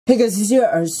Hey guys, it's here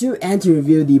Arsu and to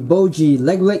review the Bozhi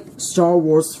Bootleg Star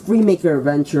Wars Freemaker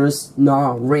Adventures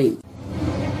Naare.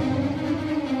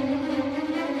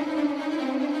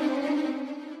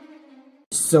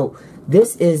 So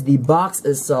this is the box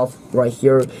itself right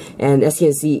here, and as you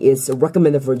can see, it's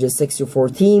recommended for just 6 to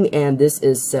 14, and this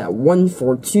is set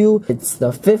 142. It's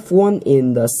the 5th one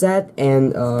in the set,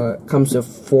 and comes with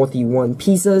 41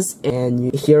 pieces.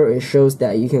 And here it shows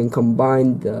that you can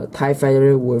combine the TIE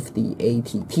Fighter with the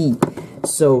ATT.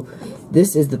 So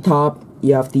this is the top.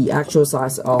 You have the actual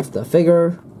size of the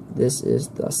figure. This is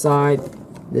the side.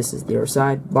 This is their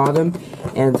side, bottom,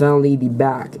 and finally the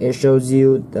back. It shows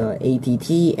you the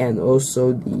ATT and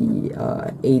also the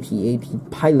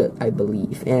AT-AT pilot, I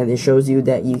believe, and it shows you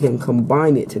that you can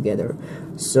combine it together.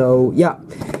 So yeah,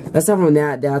 aside from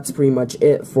that, that's pretty much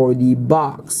it for the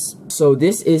box. So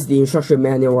this is the instruction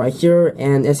manual right here,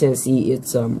 and as you can see,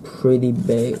 it's pretty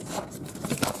big.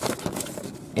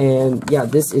 And yeah,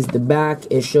 this is the back.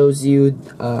 It shows you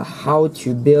how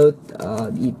to build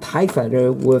the TIE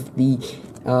Fighter with the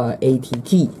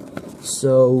ATT.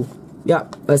 So yeah,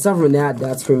 aside from that,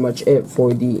 that's pretty much it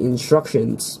for the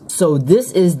instructions. So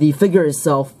this is the figure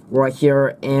itself right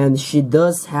here, and she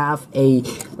does have a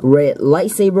red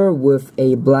lightsaber with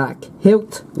a black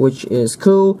hilt, which is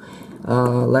cool.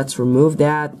 Let's remove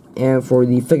that. And for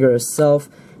the figure itself,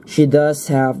 she does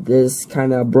have this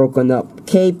kind of broken up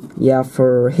cape. You have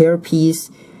her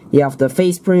hairpiece. You have the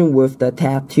face print with the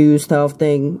tattoo stuff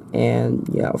thing, and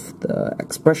you have the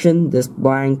expression, this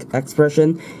blank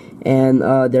expression, and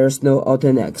there's no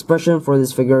alternate expression for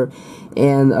this figure.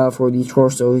 And for the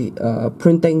torso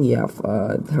printing, you have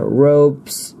her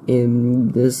robes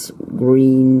in this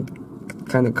green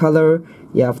kind of color.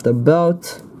 You have the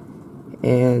belt,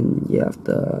 and you have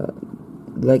the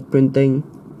leg printing,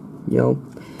 you know.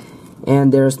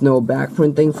 And there's no back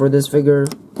printing for this figure.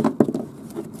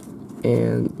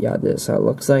 And yeah, this is how it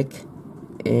looks like.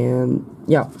 And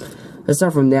yeah,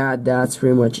 aside from that, that's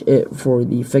pretty much it for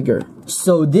the figure.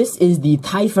 So this is the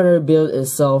TIE Fighter build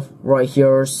itself right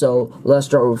here. So let's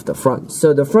start with the front.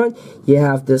 So the front, you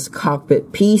have this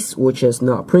cockpit piece, which is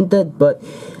not printed, but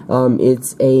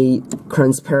it's a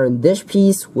transparent dish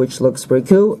piece, which looks pretty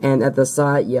cool. And at the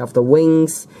side, you have the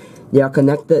wings. They are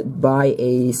connected by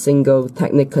a single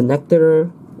Technic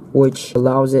connector, which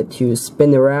allows it to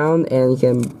spin around, and you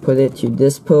can put it to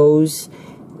this pose.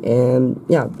 And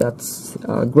yeah, that's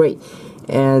great.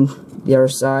 And the other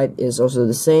side is also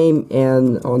the same.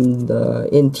 And on the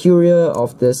interior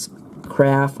of this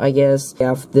craft, I guess, you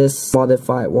have this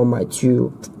modified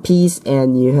 1x2 piece,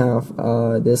 and you have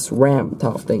this ramp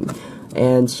top thing.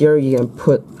 And here you can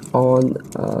put on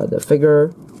the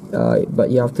figure,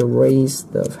 but you have to raise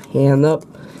the hand up,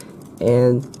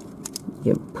 and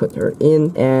you can put her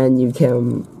in, and you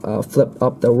can flip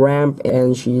up the ramp,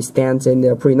 and she stands in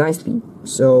there pretty nicely.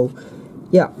 So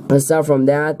yeah, aside from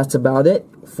that, that's about it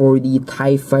for the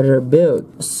TIE Fighter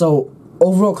build. So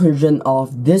overall conclusion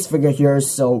of this figure here.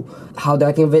 So how do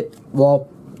I think of it? Well,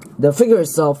 the figure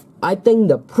itself, I think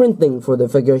the printing for the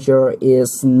figure here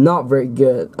is not very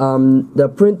good.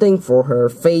 The printing for her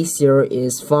face here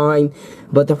is fine,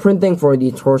 but the printing for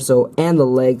the torso and the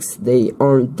legs, they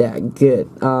aren't that good.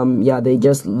 Yeah, they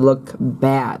just look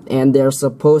bad, and they're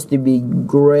supposed to be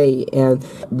gray, and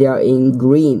they are in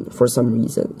green for some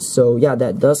reason. So yeah,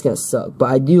 that does kind of suck.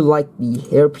 But I do like the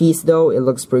hairpiece though. It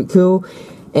looks pretty cool.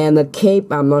 And the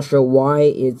cape, I'm not sure why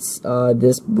it's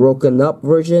this broken up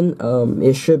version.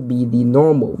 It should be the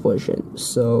normal version.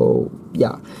 So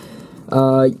yeah,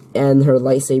 and her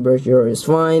lightsaber here is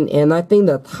fine. And I think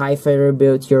the TIE Fighter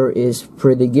build here is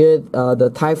pretty good.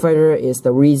 The TIE Fighter is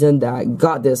the reason that I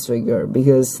got this figure,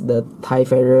 because the TIE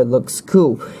Fighter looks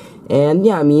cool. And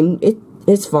yeah, I mean,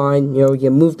 it's fine. You know, you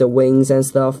can move the wings and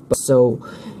stuff. So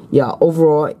yeah,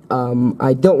 overall,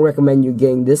 I don't recommend you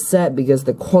getting this set, because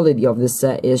the quality of this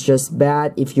set is just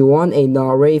bad. If you want a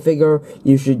Naare figure,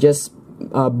 you should just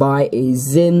buy a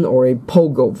Zin or a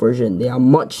Pogo version. They are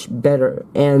much better.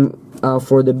 And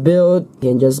for the build,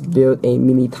 you can just build a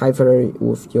mini TIE Fighter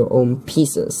with your own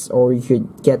pieces, or you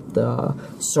could get the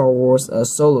Star Wars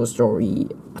Solo Story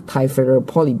TIE Fighter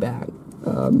polybag.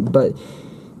 But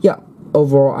yeah,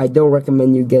 overall, I don't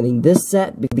recommend you getting this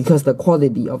set, because the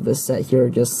quality of the set here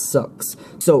just sucks.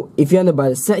 So if you want to buy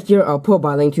the set here, I'll put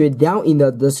a link to it down in the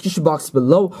description box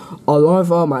below, along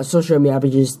with all my social media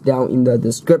pages down in the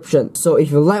description. So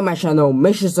if you like my channel,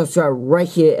 make sure to subscribe right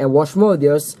here and watch more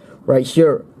videos right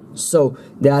here. So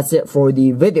that's it for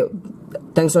the video.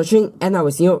 Thanks for watching, and I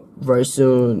will see you very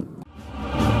soon.